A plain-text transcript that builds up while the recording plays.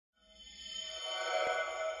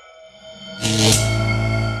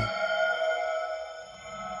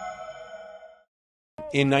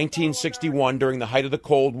In 1961, during the height of the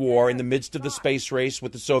Cold War, in the midst of the space race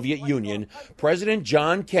with the Soviet Union, President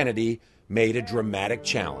John Kennedy made a dramatic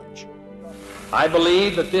challenge. I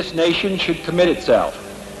believe that this nation should commit itself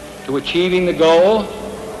to achieving the goal,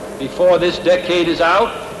 before this decade is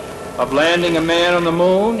out, of landing a man on the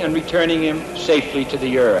moon and returning him safely to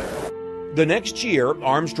the Earth. The next year,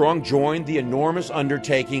 Armstrong joined the enormous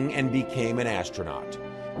undertaking and became an astronaut.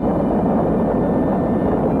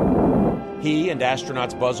 He and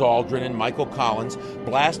astronauts Buzz Aldrin and Michael Collins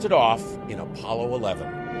blasted off in Apollo 11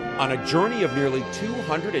 on a journey of nearly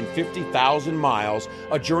 250,000 miles,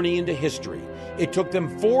 a journey into history. It took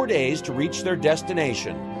them 4 days to reach their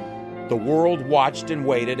destination. The world watched and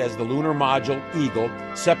waited as the lunar module, Eagle,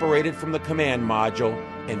 separated from the command module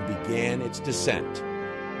and began its descent.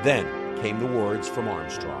 Then came the words from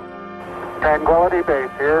Armstrong. Tranquility Base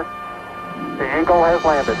here. The Eagle has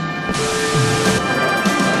landed.